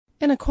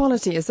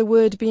Inequality is the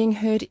word being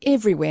heard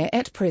everywhere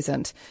at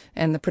present,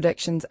 and the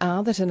predictions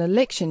are that in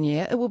election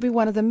year it will be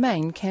one of the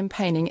main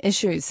campaigning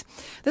issues.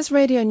 This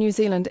Radio New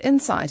Zealand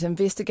Insight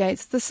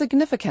investigates the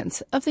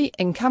significance of the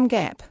income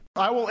gap.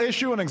 I will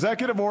issue an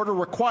executive order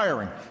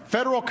requiring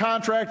federal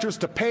contractors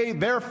to pay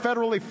their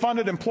federally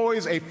funded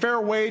employees a fair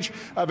wage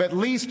of at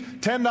least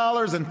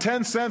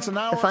 $10.10 an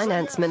hour. The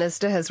Finance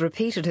Minister has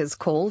repeated his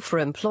call for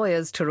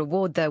employers to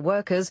reward their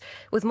workers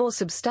with more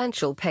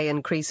substantial pay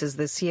increases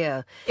this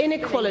year.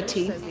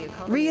 Inequality,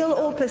 real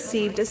or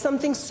perceived, is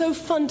something so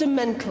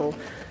fundamental,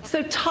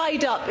 so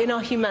tied up in our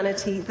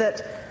humanity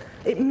that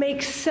it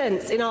makes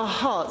sense in our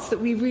hearts that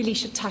we really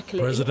should tackle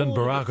it. President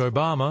Barack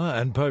Obama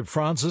and Pope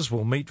Francis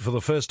will meet for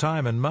the first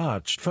time in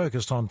March,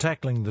 focused on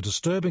tackling the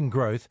disturbing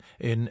growth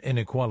in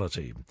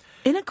inequality.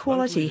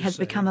 Inequality has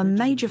become a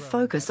major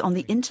focus on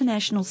the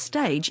international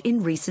stage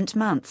in recent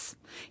months.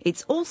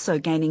 It's also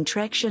gaining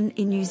traction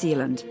in New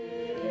Zealand.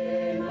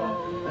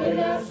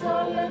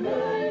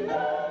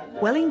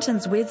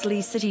 Wellington's Wesley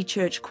City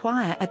Church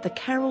Choir at the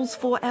Carols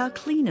for Our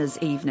Cleaners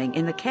evening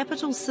in the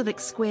Capital Civic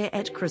Square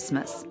at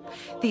Christmas.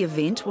 The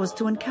event was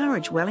to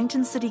encourage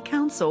Wellington City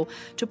Council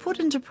to put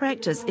into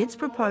practice its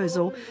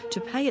proposal to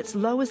pay its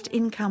lowest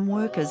income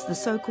workers the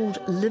so-called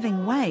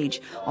living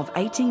wage of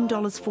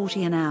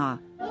 $18.40 an hour.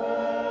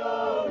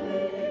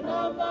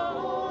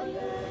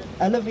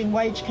 A living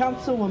wage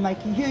council will make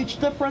a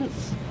huge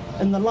difference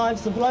in the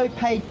lives of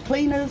low-paid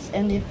cleaners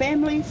and their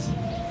families.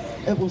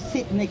 It will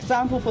set an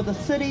example for the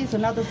cities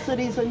and other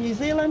cities in New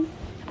Zealand.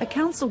 A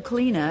council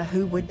cleaner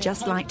who would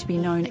just like to be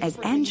known as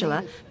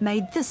Angela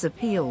made this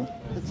appeal.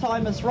 The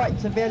time is right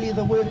to value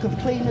the work of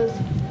cleaners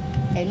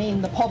and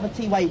end the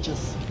poverty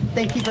wages.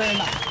 Thank you very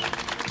much.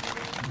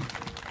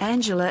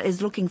 Angela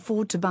is looking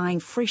forward to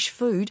buying fresh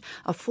food,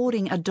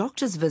 affording a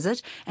doctor's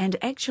visit and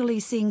actually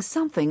seeing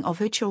something of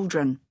her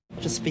children.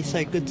 Just be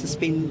so good to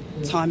spend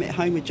time at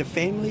home with your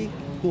family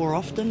more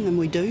often than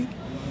we do.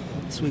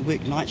 So we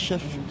work night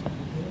shift,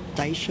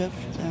 day shift,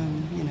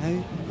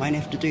 won't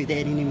have to do that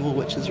anymore,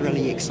 which is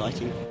really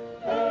exciting.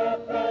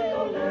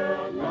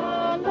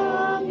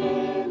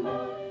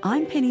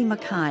 I'm Penny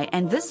Mackay,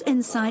 and this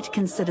insight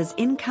considers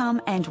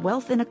income and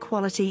wealth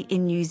inequality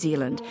in New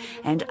Zealand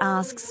and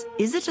asks,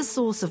 is it a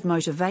source of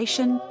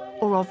motivation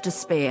or of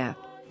despair?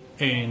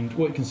 And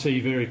what you can see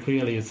very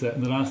clearly is that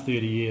in the last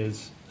 30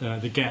 years,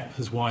 the gap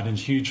has widened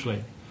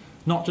hugely,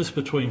 not just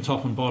between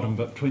top and bottom,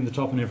 but between the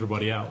top and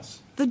everybody else.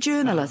 The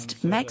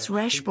journalist Max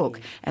Rashbrook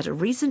at a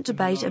recent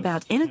debate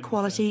about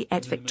inequality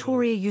at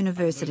Victoria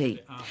University.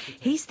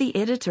 He's the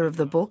editor of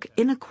the book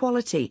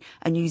Inequality,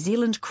 A New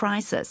Zealand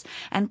Crisis,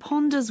 and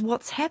ponders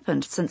what's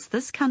happened since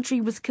this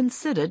country was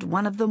considered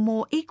one of the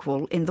more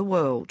equal in the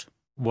world.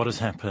 What has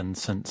happened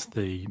since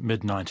the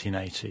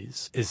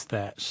mid-1980s is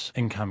that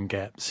income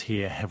gaps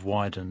here have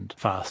widened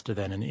faster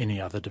than in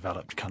any other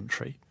developed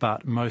country.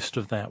 But most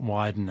of that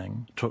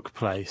widening took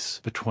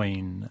place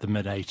between the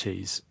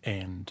mid-80s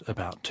and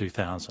about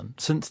 2000.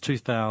 Since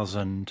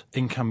 2000,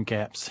 income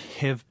gaps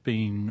have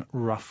been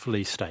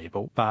roughly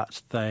stable,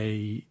 but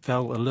they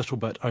fell a little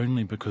bit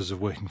only because of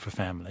working for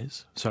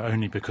families, so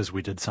only because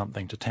we did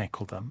something to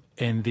tackle them.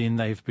 And then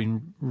they've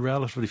been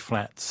relatively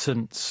flat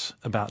since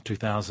about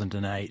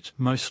 2008,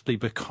 mostly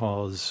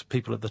because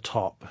people at the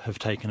top have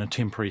taken a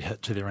temporary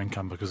hit to their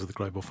income because of the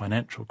global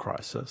financial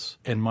crisis.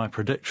 And my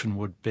prediction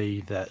would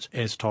be that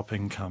as top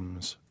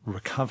incomes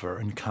recover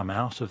and come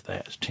out of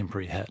that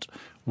temporary hit,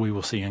 we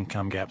will see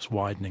income gaps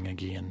widening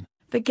again.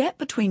 The gap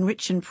between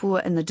rich and poor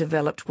in the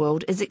developed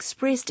world is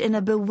expressed in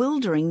a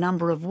bewildering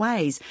number of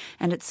ways,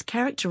 and its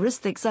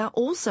characteristics are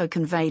also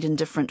conveyed in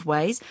different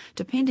ways,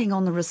 depending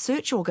on the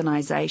research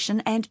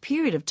organisation and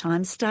period of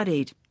time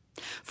studied.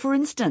 For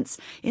instance,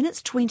 in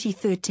its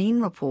 2013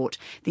 report,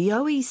 the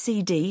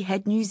OECD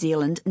had New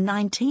Zealand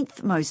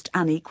 19th most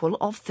unequal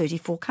of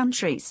 34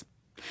 countries.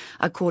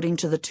 According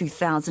to the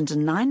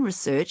 2009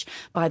 research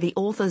by the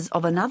authors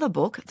of another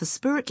book, The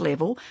Spirit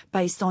Level,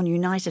 based on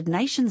United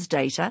Nations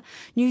data,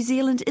 New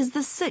Zealand is the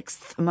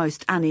 6th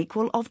most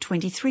unequal of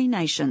 23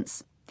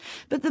 nations.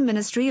 But the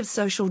Ministry of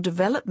Social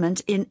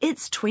Development in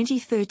its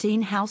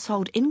 2013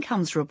 Household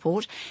Incomes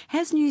Report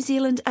has New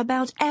Zealand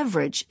about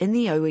average in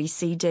the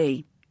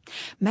OECD.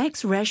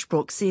 Max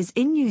Rashbrook says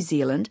in New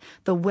Zealand,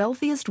 the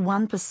wealthiest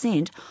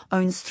 1%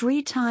 owns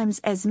 3 times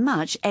as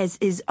much as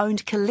is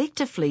owned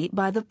collectively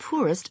by the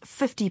poorest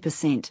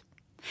 50%.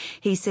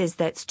 He says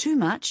that's too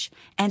much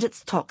and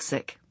it's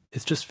toxic.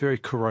 It's just very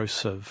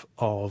corrosive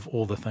of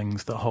all the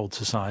things that hold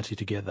society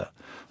together.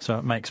 So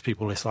it makes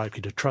people less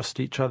likely to trust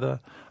each other,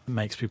 it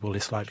makes people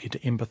less likely to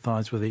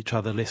empathise with each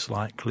other, less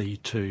likely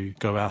to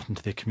go out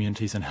into their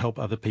communities and help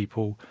other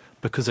people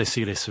because they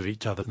see less of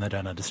each other and they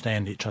don't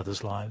understand each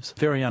other's lives.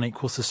 Very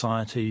unequal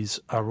societies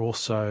are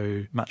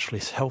also much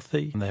less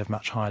healthy and they have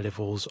much higher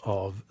levels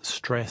of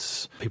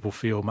stress. People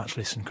feel much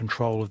less in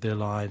control of their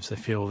lives. They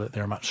feel that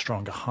there are much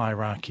stronger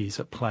hierarchies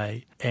at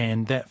play,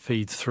 and that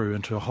feeds through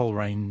into a whole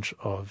range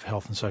of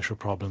health and social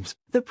problems.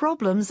 The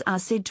problems are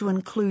said to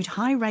include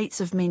high rates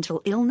of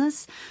mental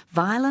illness,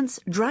 violence,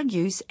 drug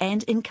use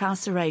and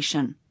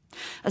incarceration.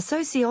 A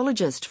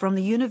sociologist from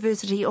the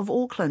University of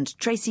Auckland,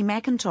 Tracy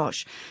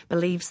McIntosh,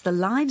 believes the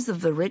lives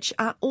of the rich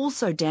are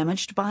also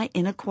damaged by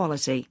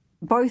inequality.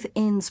 Both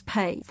ends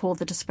pay for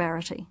the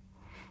disparity.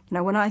 You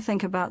know, when I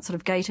think about sort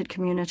of gated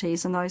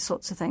communities and those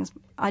sorts of things,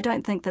 I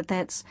don't think that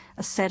that's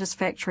a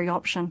satisfactory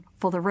option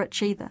for the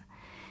rich either.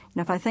 You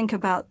know, if I think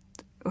about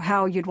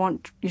how you'd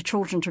want your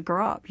children to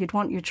grow up, you'd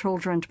want your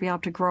children to be able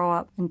to grow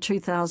up in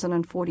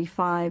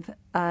 2045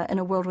 in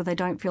a world where they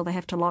don't feel they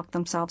have to lock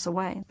themselves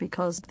away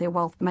because their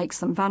wealth makes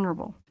them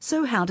vulnerable.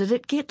 So how did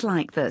it get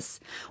like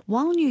this?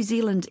 While New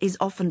Zealand is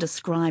often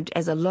described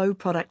as a low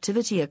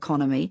productivity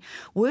economy,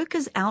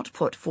 workers'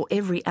 output for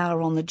every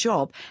hour on the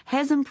job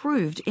has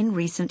improved in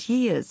recent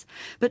years.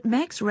 But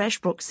Max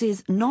Rashbrook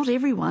says not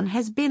everyone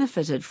has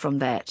benefited from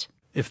that.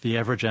 If the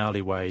average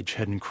hourly wage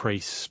had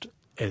increased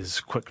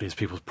as quickly as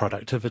people's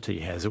productivity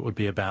has, it would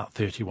be about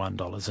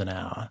 $31 an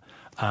hour,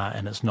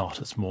 and it's not.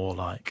 It's more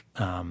like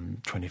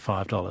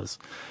 $25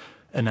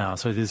 an hour.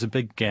 So there's a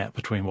big gap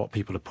between what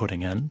people are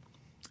putting in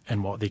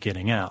and what they're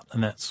getting out,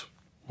 and that's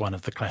one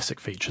of the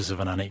classic features of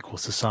an unequal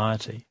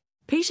society.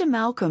 Peter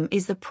Malcolm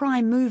is the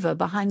prime mover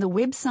behind the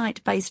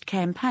website-based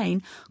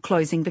campaign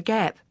Closing the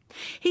Gap.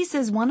 He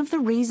says one of the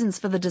reasons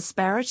for the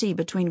disparity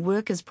between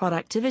workers'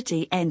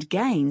 productivity and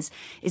gains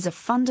is a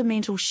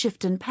fundamental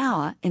shift in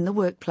power in the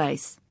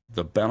workplace.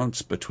 The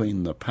balance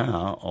between the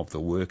power of the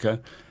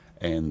worker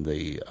and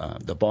the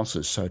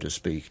bosses, so to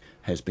speak,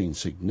 has been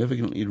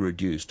significantly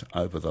reduced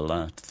over the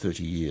last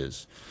 30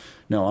 years.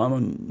 Now,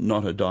 I'm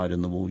not a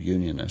dyed-in-the-wool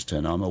unionist,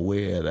 and I'm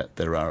aware that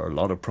there are a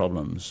lot of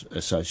problems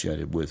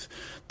associated with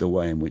the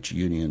way in which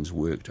unions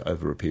worked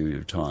over a period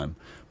of time,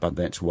 but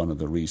that's one of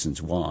the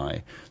reasons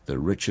why the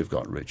rich have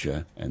got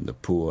richer and the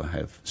poor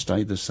have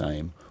stayed the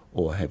same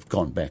or have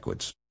gone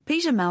backwards.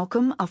 Peter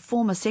Malcolm, a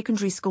former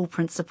secondary school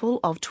principal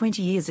of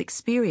 20 years'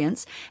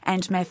 experience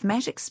and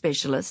mathematics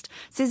specialist,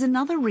 says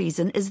another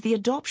reason is the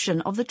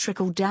adoption of the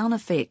trickle-down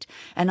effect,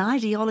 an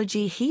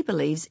ideology he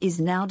believes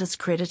is now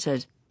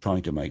discredited.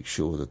 Trying to make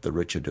sure that the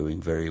rich are doing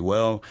very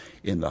well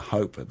in the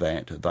hope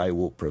that they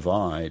will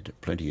provide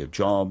plenty of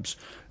jobs.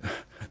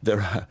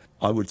 There are,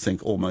 I would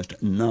think,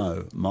 almost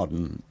no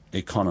modern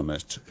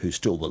economists who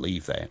still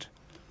believe that.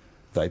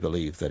 They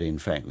believe that, in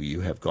fact,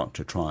 you have got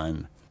to try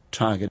and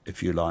target,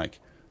 if you like,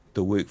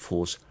 the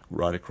workforce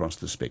right across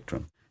the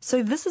spectrum.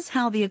 So this is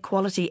how the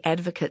equality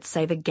advocates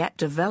say the gap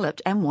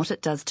developed and what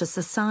it does to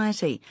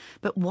society.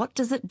 But what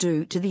does it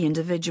do to the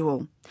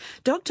individual?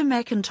 Dr.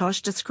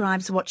 McIntosh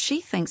describes what she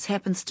thinks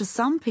happens to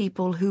some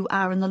people who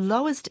are in the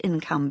lowest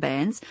income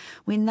bands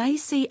when they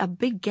see a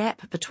big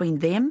gap between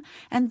them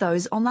and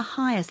those on the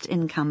highest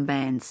income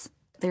bands.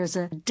 There's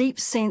a deep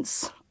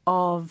sense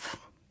of,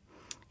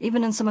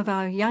 even in some of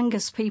our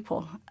youngest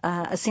people,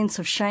 a sense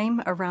of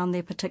shame around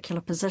their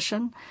particular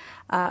position,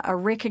 a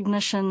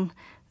recognition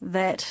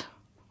that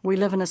we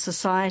live in a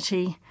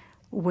society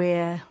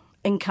where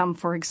income,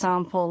 for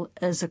example,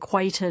 is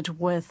equated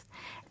with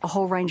a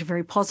whole range of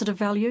very positive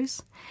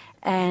values,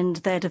 and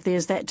that if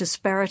there's that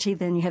disparity,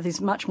 then you have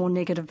these much more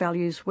negative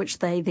values which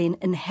they then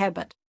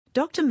inhabit.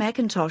 Dr.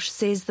 McIntosh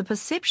says the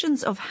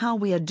perceptions of how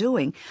we are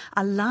doing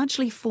are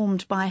largely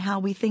formed by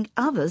how we think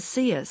others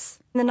see us.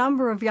 The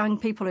number of young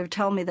people who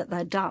tell me that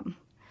they're dumb,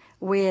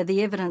 where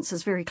the evidence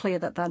is very clear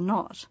that they're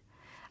not,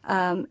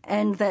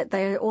 and that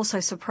they're also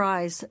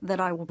surprised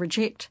that I will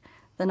reject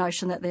the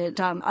notion that they're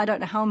dumb. I don't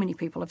know how many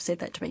people have said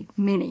that to me.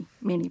 Many,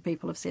 many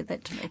people have said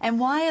that to me. And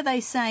why are they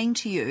saying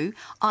to you,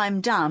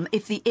 I'm dumb,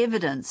 if the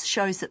evidence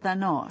shows that they're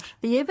not?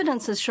 The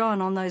evidence is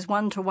shown on those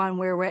one-to-one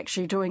where we're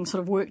actually doing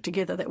sort of work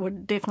together that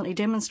would definitely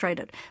demonstrate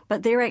it.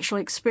 But their actual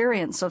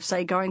experience of,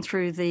 say, going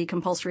through the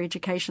compulsory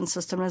education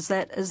system is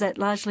that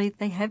largely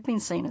they have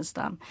been seen as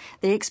dumb.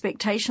 The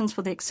expectations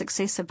for their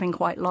success have been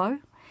quite low.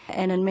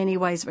 And in many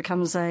ways it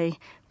becomes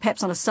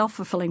perhaps not a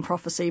self-fulfilling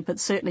prophecy, but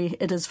certainly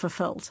it is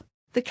fulfilled.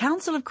 The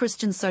Council of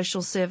Christian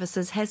Social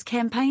Services has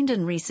campaigned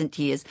in recent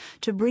years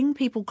to bring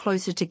people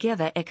closer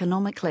together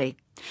economically.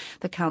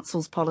 The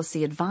Council's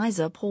policy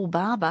advisor, Paul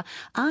Barber,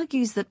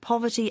 argues that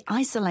poverty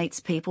isolates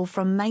people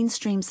from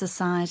mainstream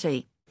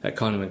society. That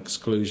kind of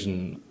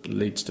exclusion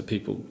leads to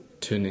people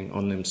turning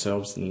on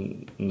themselves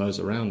and those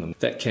around them.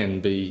 That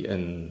can be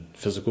in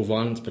physical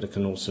violence, but it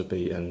can also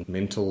be in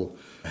mental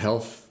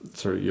health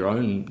through your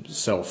own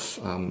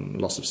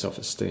loss of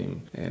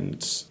self-esteem.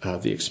 And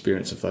the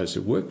experience of those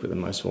who work with the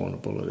most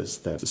vulnerable is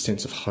that the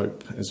sense of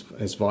hope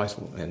is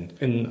vital. And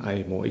in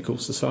a more equal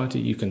society,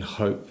 you can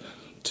hope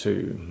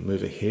to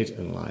move ahead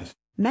in life.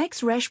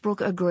 Max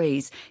Rashbrook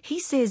agrees. He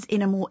says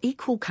in a more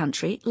equal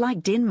country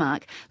like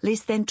Denmark, less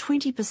than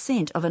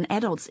 20% of an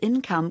adult's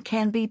income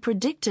can be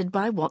predicted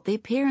by what their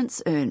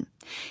parents earn.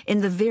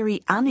 In the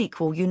very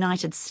unequal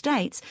United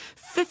States,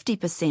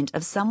 50%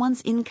 of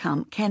someone's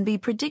income can be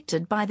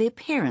predicted by their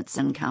parents'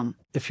 income.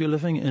 If you're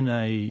living in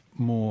a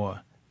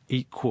more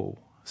equal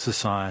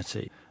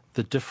society,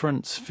 the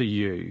difference for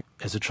you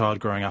as a child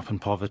growing up in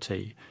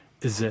poverty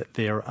is that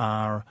there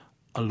are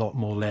a lot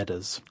more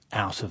ladders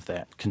out of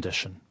that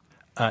condition.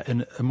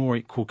 In a more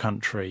equal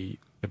country,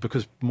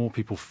 Because more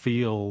people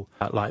feel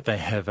like they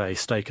have a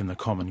stake in the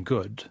common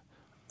good,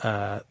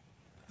 the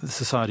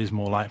society is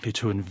more likely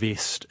to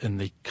invest in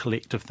the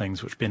collective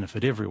things which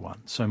benefit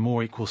everyone. So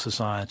more equal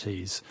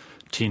societies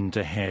tend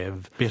to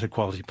have better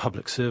quality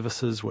public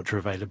services which are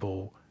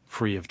available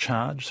free of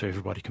charge, so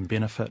everybody can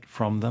benefit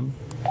from them.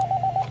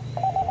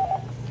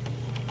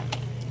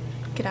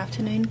 Good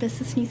afternoon,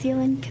 Business New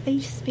Zealand,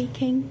 Kavita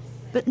speaking.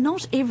 But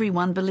not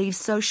everyone believes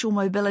social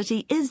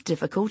mobility is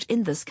difficult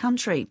in this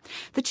country.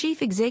 The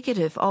Chief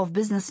Executive of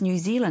Business New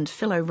Zealand,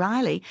 Phil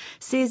O'Reilly,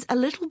 says a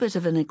little bit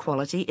of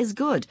inequality is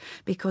good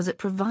because it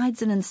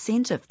provides an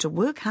incentive to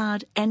work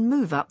hard and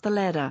move up the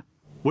ladder.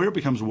 Where it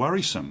becomes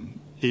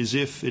worrisome is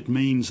if it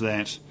means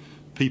that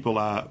people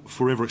are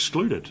forever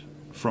excluded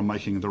from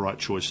making the right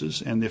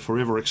choices, and they're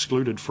forever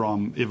excluded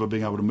from ever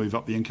being able to move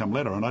up the income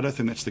ladder. And I don't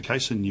think that's the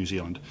case in New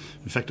Zealand.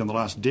 In fact, in the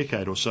last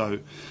decade or so,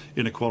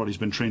 inequality's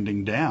been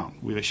trending down.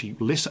 We're actually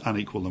less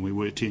unequal than we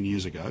were 10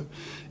 years ago.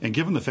 And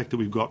given the fact that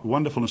we've got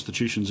wonderful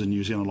institutions in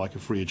New Zealand like a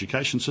free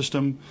education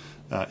system,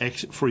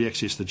 free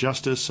access to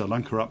justice, an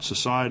uncorrupt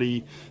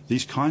society,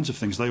 these kinds of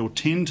things, they all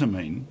tend to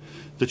mean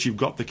that you've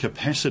got the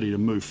capacity to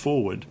move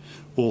forward,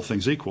 all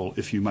things equal,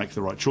 if you make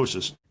the right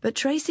choices. But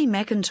Tracy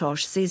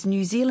McIntosh says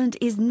New Zealand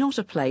is not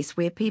a place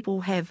where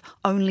people have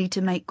only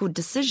to make good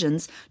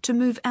decisions to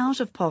move out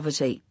of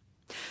poverty.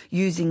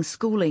 Using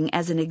schooling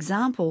as an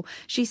example,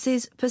 she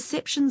says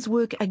perceptions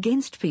work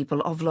against people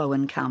of low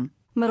income.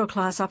 Middle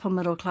class, upper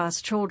middle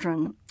class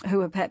children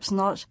who are perhaps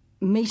not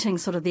meeting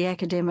sort of the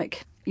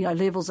academic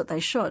levels that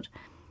they should,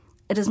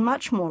 it is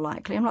much more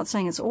likely, I'm not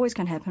saying it's always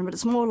going to happen, but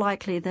it's more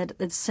likely that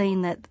it's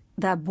seen that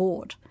they're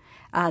bored,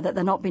 that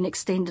they're not being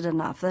extended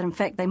enough, that in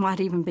fact they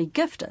might even be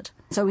gifted.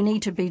 So we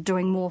need to be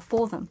doing more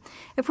for them.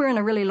 If we're in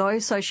a really low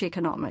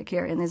socioeconomic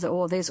area and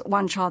there's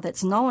one child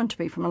that's known to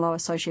be from a lower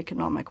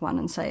socioeconomic one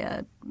in, say,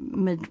 a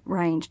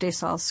mid-range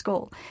decile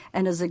school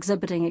and is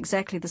exhibiting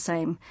exactly the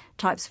same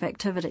types of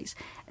activities,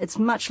 it's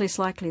much less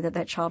likely that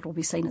that child will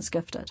be seen as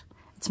gifted.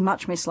 It's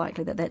much less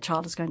likely that that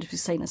child is going to be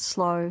seen as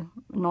slow,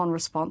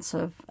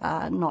 non-responsive,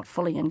 not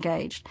fully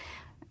engaged.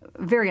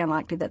 Very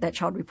unlikely that that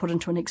child will be put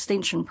into an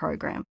extension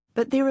program.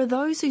 But there are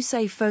those who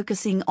say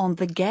focusing on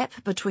the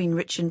gap between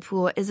rich and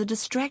poor is a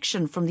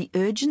distraction from the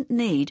urgent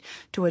need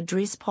to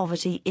address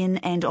poverty in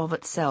and of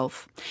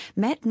itself.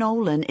 Matt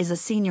Nolan is a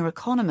senior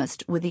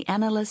economist with the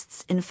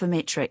analysts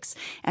Infometrics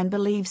and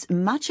believes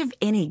much of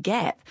any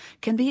gap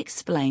can be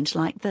explained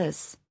like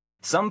this.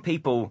 Some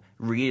people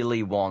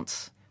really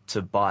want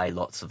to buy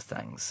lots of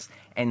things,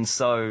 and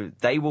so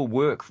they will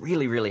work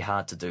really, really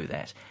hard to do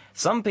that.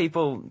 Some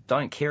people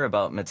don't care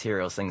about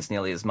material things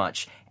nearly as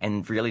much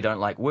and really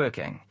don't like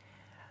working.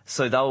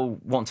 So they'll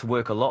want to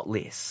work a lot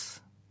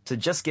less, to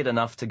just get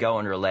enough to go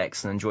and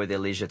relax and enjoy their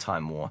leisure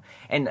time more.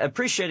 And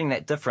appreciating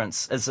that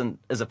difference is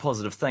a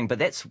positive thing, but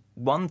that's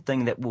one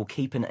thing that will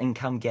keep an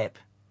income gap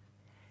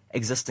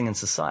existing in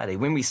society.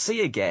 When we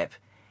see a gap,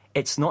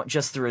 it's not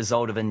just the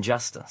result of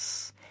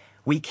injustice.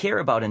 We care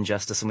about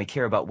injustice and we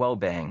care about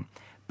well-being,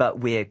 but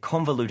we're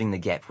convoluting the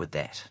gap with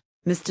that.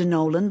 Mr.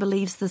 Nolan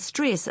believes the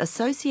stress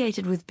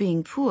associated with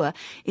being poor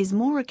is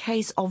more a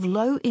case of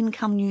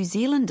low-income New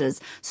Zealanders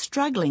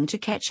struggling to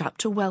catch up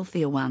to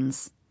wealthier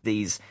ones.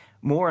 These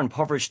more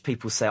impoverished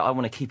people say, I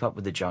want to keep up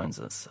with the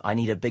Joneses. I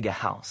need a bigger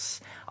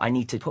house. I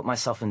need to put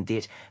myself in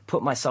debt,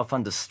 put myself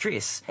under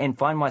stress, and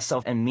find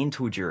myself in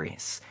mental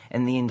duress.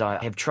 In the end,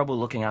 I have trouble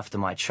looking after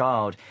my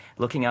child,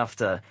 looking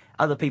after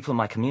other people in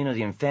my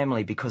community and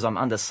family because I'm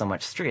under so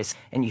much stress.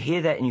 And you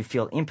hear that and you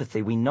feel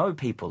empathy. We know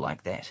people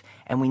like that,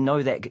 and we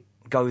know that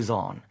goes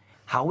on.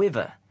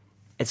 However,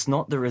 it's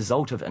not the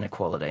result of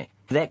inequality.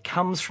 That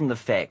comes from the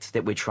fact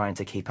that we're trying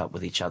to keep up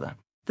with each other.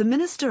 The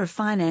Minister of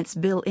Finance,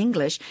 Bill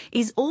English,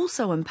 is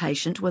also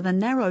impatient with a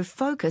narrow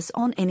focus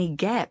on any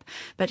gap,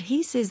 but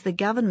he says the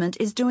government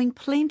is doing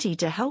plenty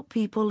to help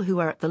people who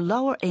are at the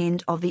lower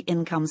end of the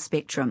income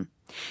spectrum.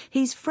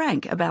 He's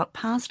frank about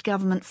past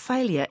government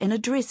failure in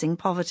addressing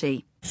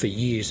poverty. For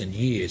years and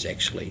years,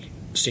 actually,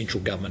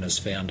 central government has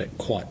found it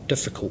quite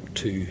difficult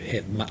to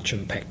have much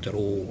impact at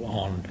all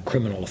on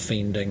criminal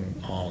offending,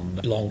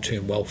 on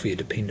long-term welfare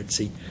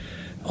dependency,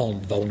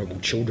 on vulnerable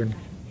children.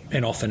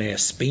 And often our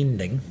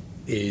spending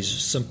is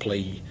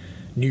simply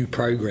new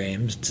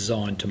programs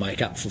designed to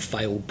make up for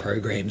failed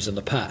programs in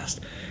the past.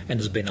 And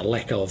there's been a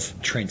lack of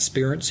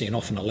transparency and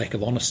often a lack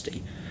of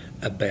honesty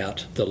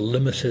about the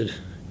limited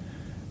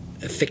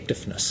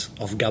effectiveness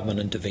of government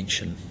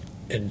intervention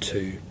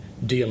into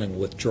dealing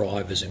with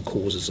drivers and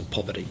causes of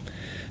poverty.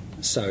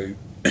 So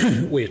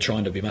we're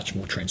trying to be much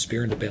more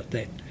transparent about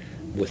that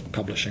with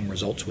publishing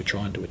results we're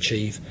trying to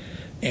achieve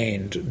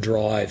and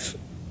drive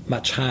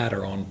much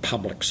harder on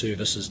public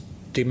services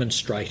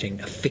demonstrating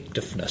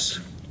effectiveness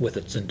with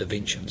its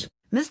interventions.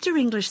 Mr.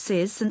 English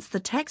says since the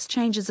tax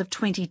changes of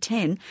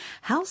 2010,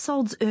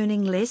 households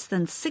earning less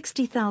than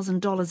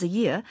 $60,000 a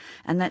year,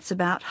 and that's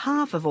about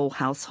half of all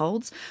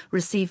households,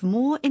 receive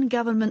more in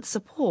government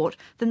support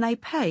than they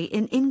pay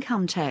in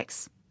income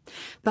tax.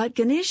 But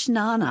Ganesh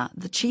Nana,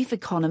 the chief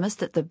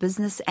economist at the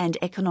business and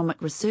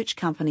economic research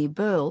company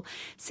Burl,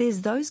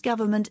 says those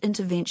government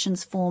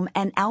interventions form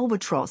an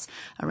albatross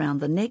around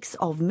the necks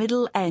of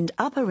middle and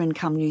upper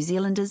income New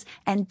Zealanders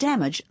and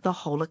damage the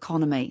whole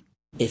economy.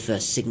 If a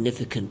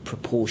significant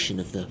proportion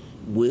of the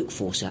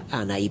workforce are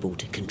unable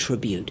to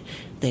contribute,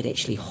 that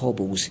actually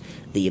hobbles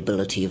the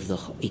ability of the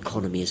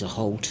economy as a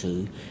whole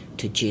to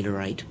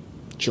generate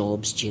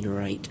jobs,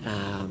 generate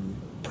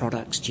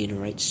products,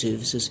 generate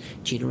services,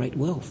 generate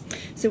wealth.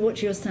 So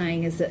what you're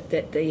saying is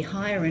that the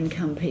higher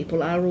income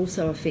people are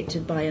also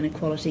affected by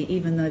inequality,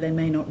 even though they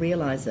may not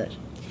realise it?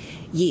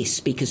 Yes,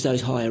 because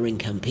those higher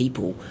income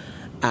people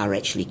are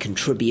actually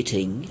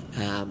contributing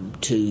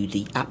to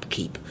the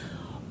upkeep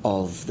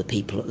of the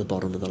people at the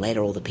bottom of the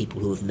ladder, or the people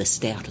who have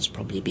missed out is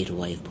probably a better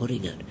way of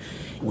putting it.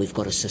 We've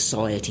got a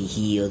society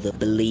here that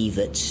believe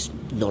it's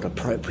not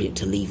appropriate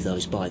to leave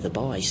those by the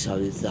by,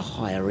 so the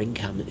higher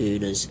income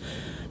earners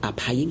are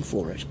paying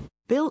for it.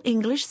 Bill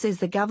English says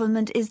the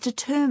government is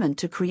determined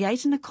to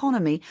create an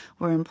economy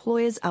where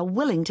employers are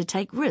willing to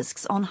take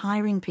risks on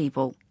hiring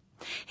people.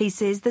 He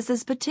says this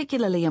is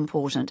particularly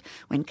important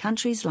when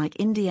countries like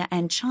India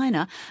and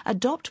China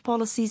adopt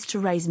policies to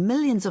raise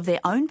millions of their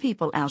own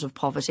people out of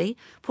poverty,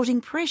 putting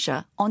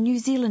pressure on New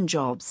Zealand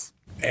jobs.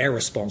 Our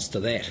response to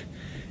that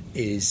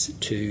is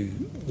to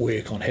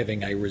work on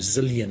having a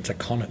resilient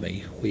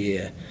economy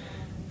where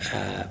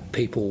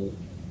people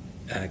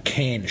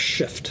can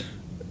shift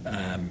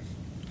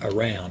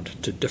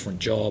around to different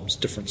jobs,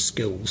 different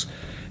skills,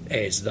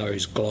 as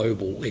those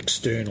global,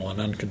 external and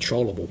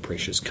uncontrollable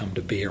pressures come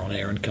to bear on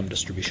our income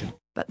distribution.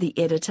 But the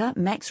editor,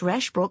 Max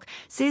Rashbrook,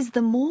 says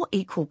the more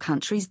equal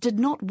countries did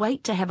not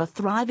wait to have a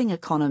thriving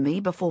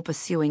economy before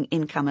pursuing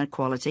income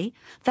equality.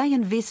 They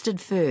invested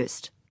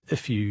first.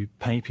 If you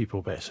pay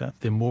people better,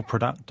 they're more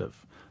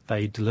productive,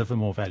 they deliver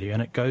more value,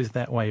 and it goes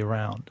that way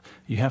around.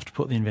 You have to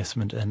put the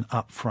investment in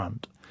up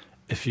front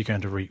if you're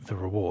going to reap the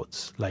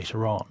rewards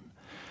later on.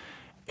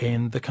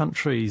 And the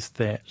countries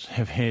that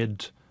have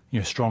had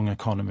strong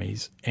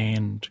economies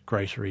and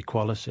greater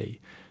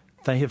equality,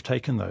 they have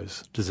taken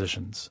those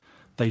decisions.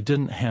 They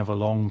didn't have a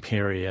long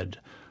period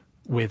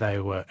where they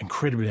were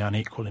incredibly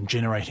unequal and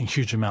generating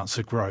huge amounts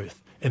of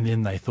growth, and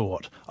then they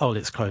thought, oh,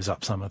 let's close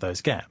up some of those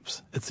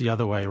gaps. It's the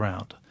other way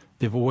around.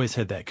 They've always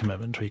had that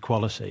commitment to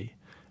equality,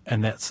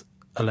 and that's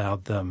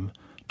allowed them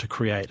to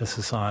create a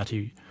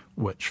society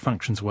which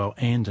functions well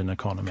and an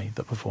economy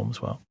that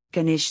performs well.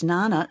 Ganesh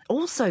Nana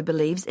also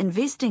believes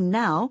investing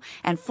now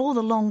and for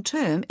the long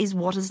term is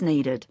what is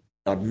needed.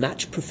 I'd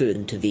much prefer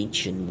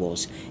intervention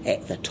was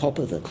at the top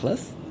of the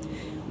cliff,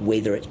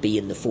 whether it be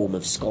in the form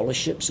of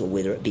scholarships or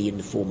whether it be in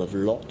the form of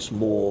lots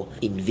more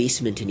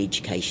investment in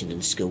education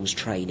and skills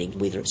training,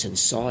 whether it's in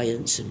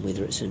science and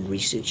whether it's in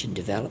research and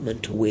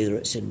development or whether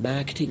it's in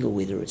marketing or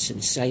whether it's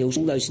in sales,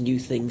 all those new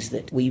things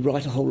that we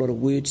write a whole lot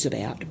of words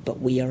about,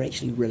 but we are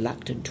actually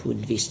reluctant to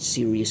invest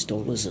serious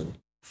dollars in.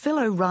 Phil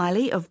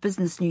O'Reilly of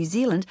Business New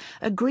Zealand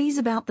agrees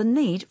about the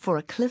need for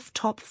a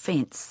cliff-top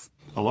fence.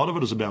 A lot of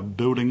it is about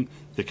building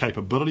the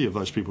capability of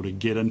those people to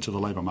get into the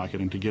labour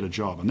market and to get a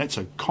job. And that's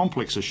a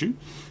complex issue.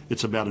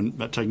 It's about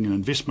taking an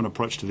investment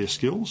approach to their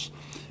skills.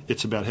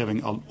 It's about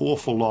having an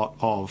awful lot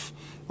of,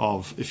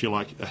 if you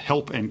like,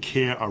 help and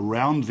care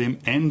around them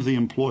and the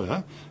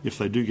employer if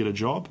they do get a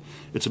job.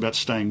 It's about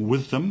staying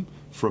with them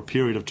for a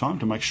period of time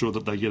to make sure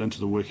that they get into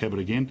the work habit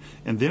again.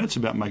 And then it's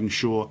about making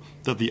sure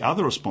that the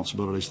other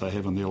responsibilities they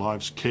have in their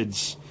lives,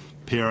 kids,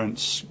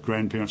 parents,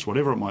 grandparents,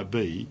 whatever it might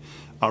be,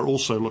 are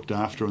also looked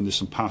after, and there's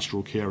some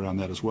pastoral care around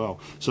that as well.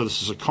 So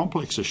this is a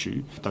complex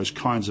issue, those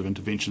kinds of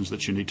interventions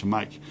that you need to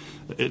make.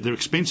 They're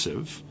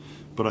expensive,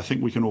 but I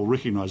think we can all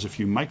recognise if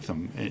you make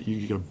them,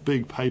 you get a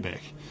big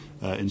payback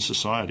in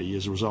society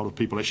as a result of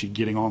people actually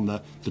getting on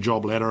the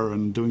job ladder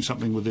and doing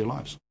something with their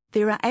lives.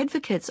 There are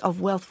advocates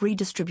of wealth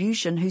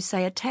redistribution who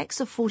say a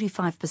tax of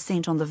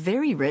 45% on the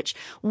very rich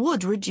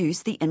would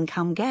reduce the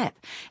income gap,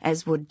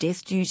 as would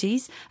death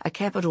duties, a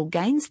capital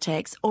gains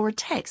tax or a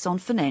tax on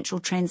financial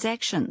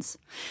transactions.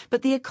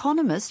 But the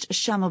economist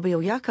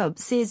Shamabil Jacob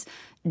says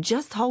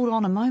just hold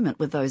on a moment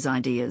with those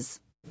ideas.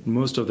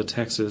 Most of the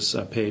taxes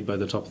are paid by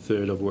the top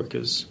third of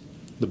workers.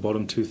 The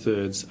bottom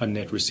two-thirds are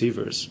net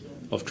receivers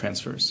of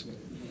transfers.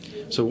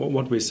 So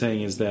what we're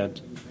saying is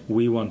that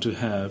we want to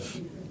have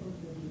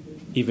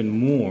even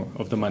more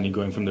of the money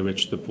going from the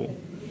rich to the poor.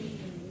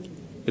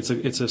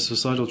 It's a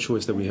societal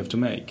choice that we have to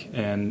make,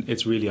 and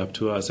it's really up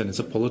to us, and it's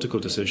a political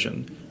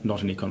decision,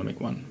 not an economic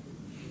one.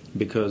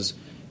 Because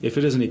if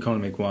it is an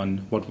economic one,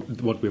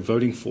 what we're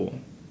voting for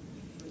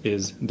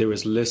is there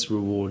is less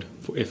reward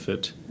for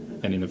effort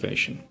and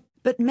innovation.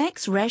 But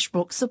Max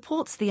Rashbrook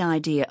supports the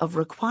idea of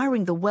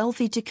requiring the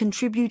wealthy to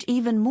contribute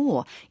even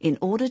more in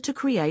order to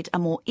create a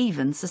more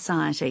even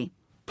society.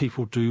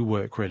 People do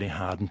work really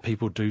hard and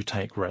people do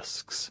take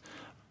risks,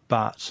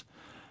 but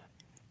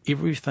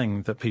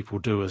everything that people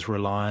do is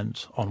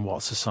reliant on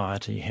what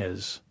society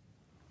has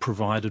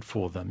provided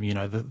for them. You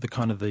know, the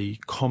kind of the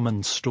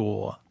common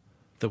store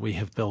that we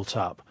have built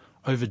up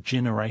over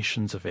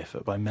generations of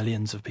effort by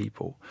millions of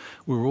people.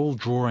 We're all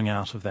drawing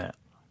out of that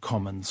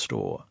common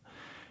store.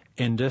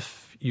 And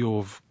if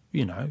you've,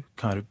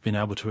 kind of been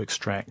able to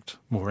extract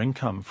more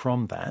income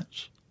from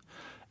that,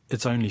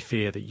 it's only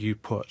fair that you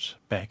put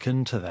back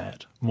into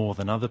that more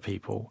than other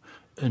people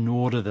in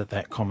order that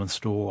that common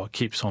store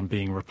keeps on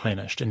being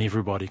replenished and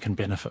everybody can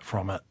benefit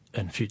from it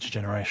in future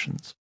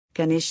generations.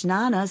 Ganesh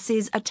Nana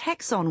says a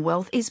tax on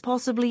wealth is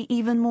possibly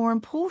even more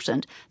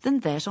important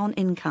than that on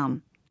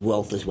income.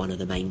 Wealth is one of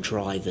the main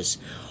drivers,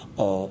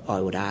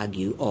 I would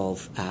argue,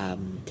 of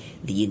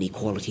the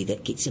inequality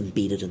that gets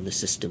embedded in the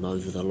system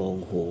over the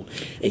long haul.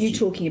 Are you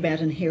talking about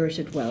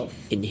inherited wealth?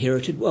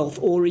 Inherited wealth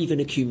or even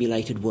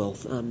accumulated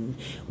wealth,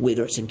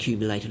 whether it's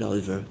accumulated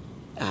over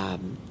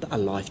a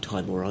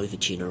lifetime or over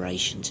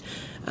generations.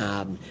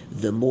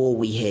 The more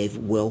we have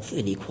wealth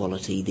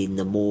inequality, then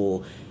the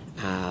more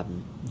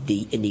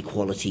the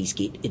inequalities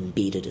get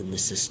embedded in the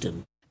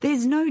system.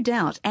 There's no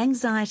doubt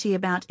anxiety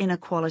about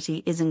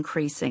inequality is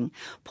increasing.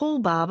 Paul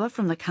Barber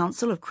from the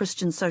Council of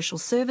Christian Social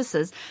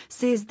Services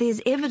says there's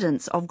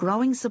evidence of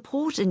growing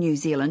support in New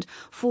Zealand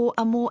for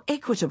a more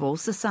equitable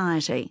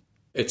society.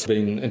 It's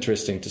been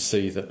interesting to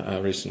see that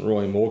a recent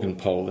Roy Morgan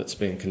poll that's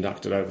been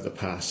conducted over the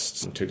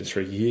past 2 to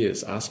 3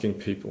 years, asking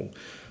people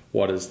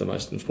what is the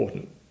most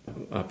important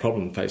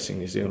problem facing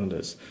New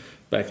Zealanders.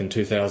 Back in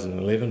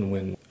 2011,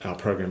 when our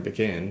program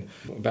began,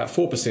 about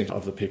 4%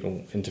 of the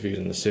people interviewed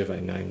in the survey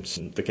named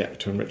the gap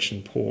between rich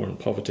and poor and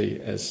poverty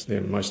as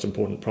their most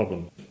important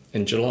problem.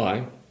 In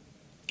July,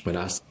 when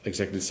asked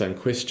exactly the same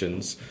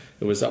questions,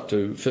 it was up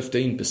to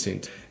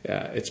 15%.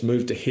 It's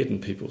moved ahead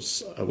in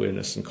people's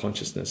awareness and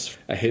consciousness,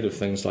 ahead of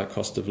things like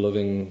cost of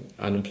living,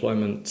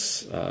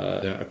 unemployment,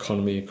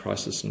 economy,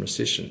 crisis and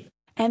recession.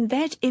 And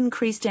that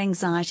increased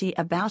anxiety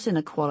about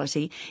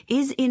inequality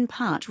is in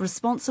part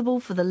responsible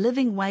for the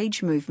living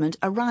wage movement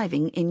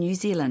arriving in New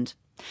Zealand.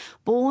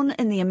 Born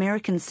in the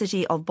American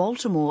city of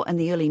Baltimore in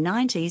the early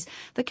 90s,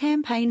 the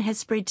campaign has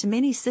spread to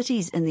many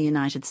cities in the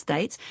United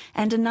States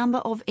and a number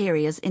of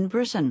areas in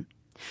Britain.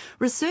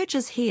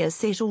 Researchers here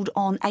settled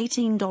on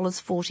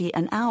 $18.40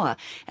 an hour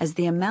as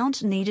the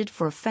amount needed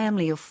for a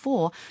family of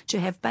 4 to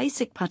have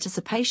basic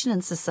participation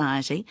in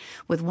society,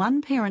 with one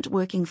parent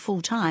working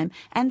full-time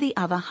and the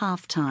other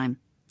half-time.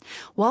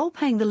 While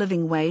paying the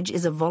living wage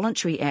is a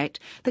voluntary act,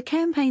 the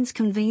campaign's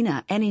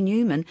convener, Annie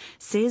Newman,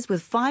 says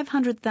with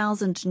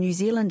 500,000 New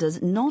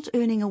Zealanders not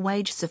earning a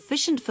wage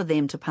sufficient for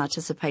them to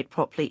participate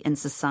properly in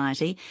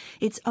society,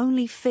 it's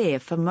only fair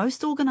for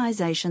most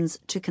organisations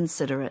to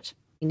consider it.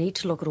 We need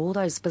to look at all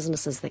those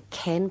businesses that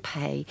can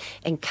pay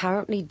and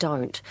currently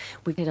don't.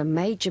 We've had a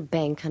major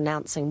bank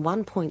announcing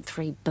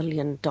 $1.3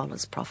 billion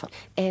profit,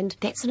 and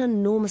that's an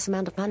enormous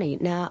amount of money.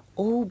 Now,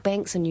 all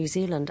banks in New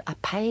Zealand are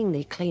paying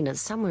their cleaners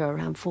somewhere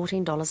around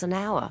 $14 an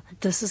hour.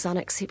 This is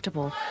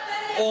unacceptable.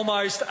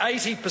 Almost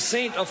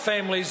 80% of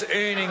families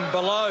earning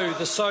below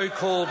the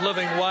so-called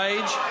living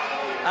wage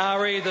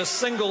are either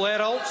single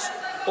adults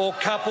or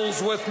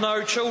couples with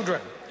no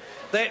children.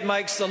 That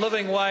makes the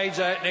living wage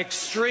an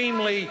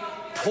extremely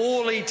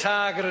poorly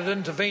targeted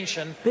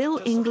intervention.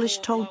 Bill English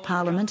told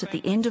Parliament at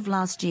the end of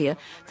last year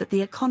that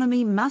the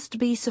economy must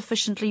be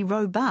sufficiently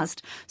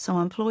robust so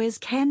employers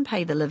can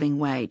pay the living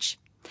wage.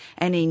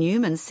 Annie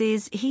Newman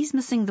says he's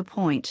missing the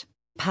point.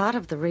 Part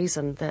of the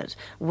reason that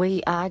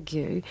we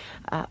argue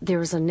there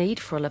is a need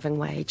for a living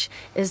wage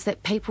is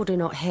that people do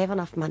not have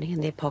enough money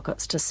in their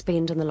pockets to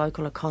spend in the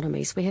local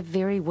economies. We have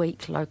very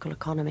weak local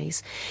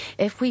economies.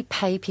 If we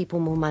pay people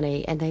more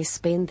money and they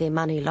spend their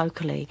money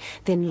locally,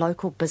 then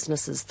local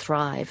businesses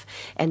thrive,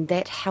 and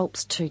that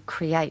helps to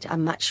create a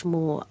much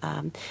more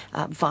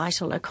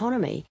vital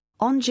economy.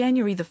 On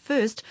January the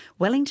 1st,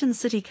 Wellington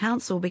City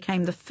Council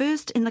became the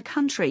first in the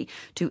country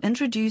to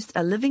introduce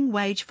a living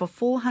wage for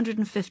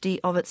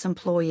 450 of its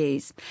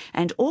employees,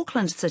 and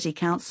Auckland City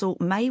Council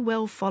may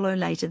well follow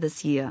later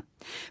this year.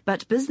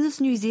 But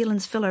Business New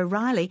Zealand's Phil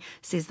O'Reilly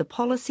says the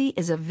policy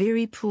is a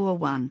very poor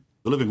one.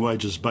 The living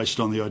wage is based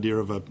on the idea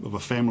of a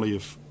family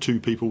of 2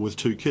 people with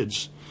 2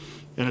 kids.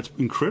 And it's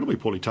incredibly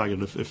poorly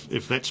targeted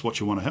if that's what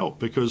you want to help,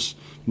 because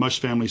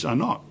most families are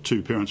not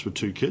 2 parents with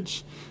 2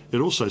 kids. It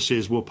also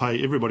says we'll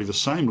pay everybody the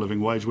same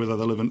living wage whether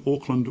they live in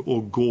Auckland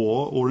or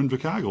Gore or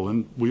Invercargill.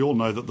 And we all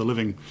know that the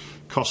living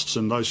costs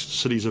in those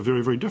cities are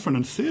very, very different.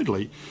 And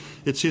thirdly,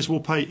 it says we'll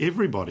pay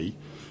everybody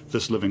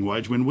this living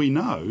wage when we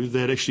know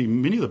that actually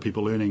many of the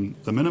people earning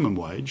the minimum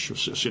wage, or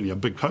certainly a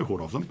big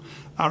cohort of them,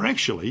 are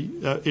actually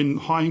in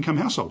high-income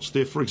households.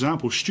 They're, for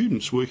example,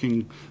 students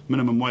working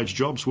minimum wage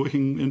jobs,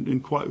 working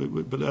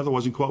but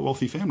otherwise in quite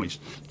wealthy families.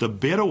 The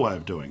better way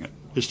of doing it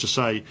is to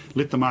say,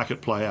 let the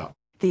market play out.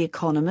 The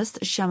economist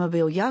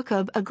Shamabil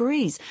Jacob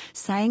agrees,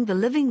 saying the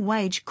living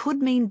wage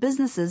could mean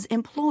businesses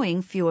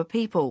employing fewer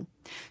people.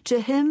 To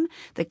him,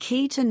 the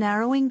key to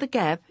narrowing the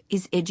gap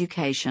is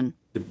education.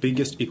 The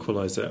biggest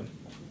equaliser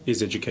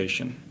is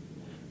education,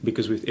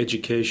 because with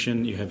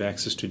education you have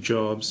access to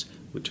jobs,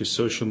 to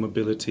social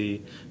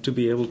mobility, to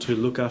be able to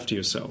look after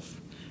yourself.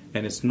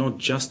 And it's not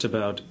just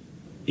about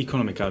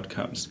economic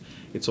outcomes.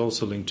 It's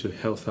also linked to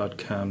health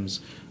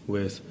outcomes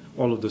with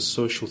all of the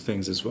social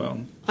things as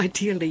well.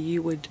 Ideally,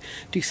 you would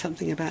do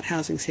something about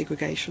housing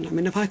segregation. I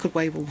mean, if I could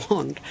wave a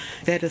wand,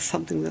 that is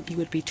something that you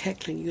would be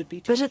tackling.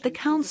 But at the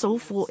Council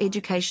for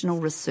Educational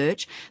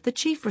Research, the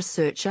chief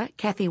researcher,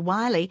 Kathy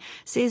Wiley,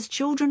 says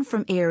children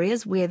from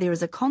areas where there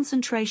is a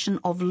concentration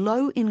of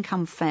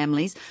low-income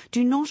families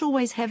do not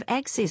always have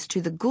access to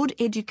the good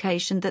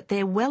education that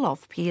their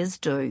well-off peers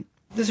do.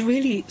 There's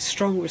really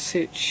strong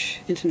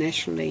research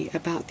internationally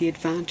about the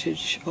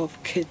advantage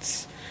of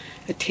kids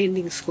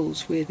attending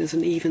schools where there's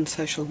an even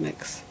social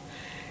mix.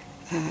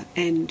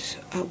 And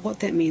what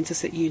that means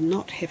is that you're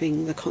not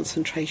having the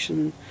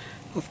concentration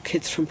of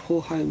kids from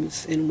poor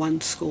homes in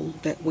one school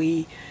that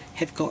we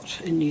have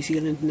got in New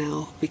Zealand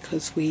now,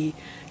 because we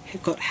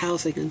have got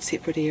housing in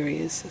separate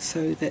areas,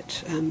 so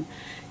that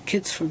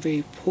kids from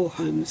very poor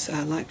homes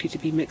are likely to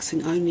be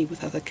mixing only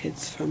with other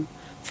kids from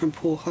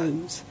poor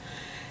homes.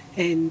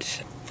 And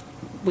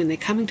when they're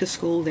coming to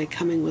school, they're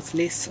coming with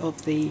less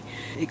of the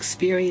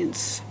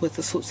experience with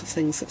the sorts of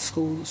things that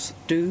schools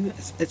do.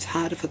 It's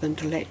harder for them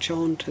to latch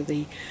on to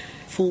the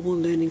formal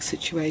learning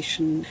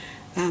situation.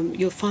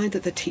 You'll find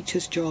that the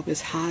teacher's job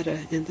is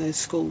harder in those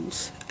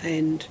schools,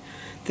 and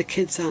the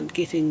kids aren't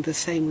getting the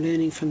same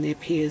learning from their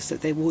peers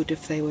that they would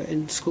if they were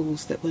in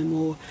schools that were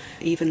more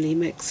evenly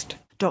mixed.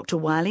 Dr.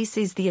 Wiley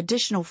says the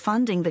additional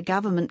funding the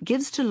government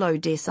gives to low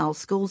decile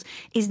schools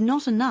is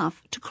not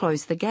enough to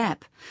close the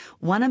gap.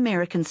 One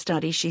American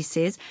study, she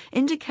says,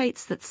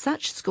 indicates that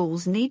such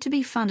schools need to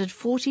be funded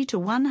 40 to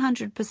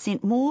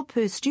 100% more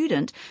per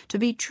student to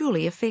be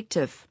truly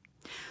effective.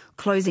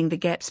 Closing the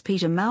Gap's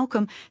Peter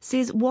Malcolm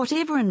says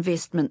whatever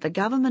investment the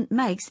government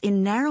makes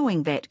in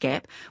narrowing that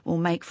gap will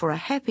make for a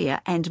happier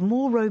and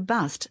more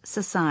robust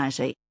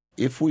society.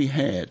 If we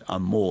had a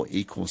more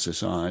equal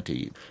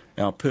society,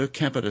 our per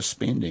capita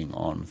spending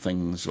on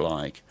things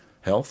like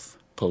health,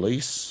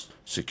 police,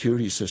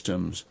 security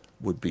systems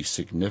would be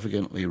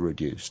significantly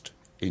reduced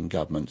in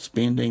government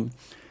spending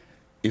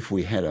if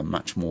we had a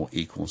much more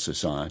equal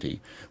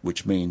society,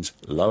 which means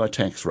lower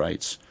tax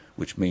rates,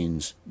 which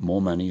means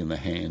more money in the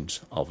hands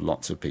of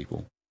lots of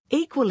people.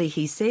 Equally,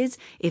 he says,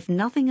 if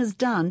nothing is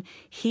done,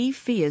 he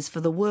fears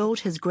for the world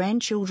his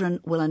grandchildren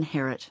will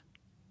inherit.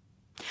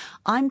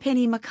 I'm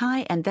Penny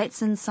Mackay, and that's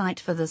Insight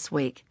for this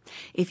week.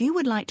 If you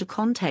would like to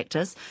contact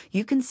us,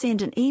 you can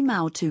send an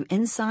email to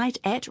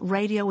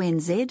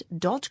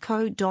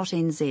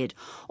insight@radionz.co.nz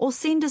or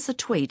send us a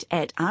tweet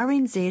at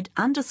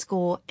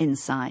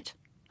 @RNZ_insight.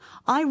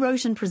 I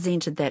wrote and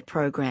presented that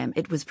program.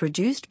 It was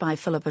produced by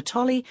Philippa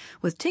Tolley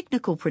with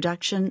technical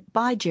production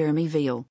by Jeremy Veal.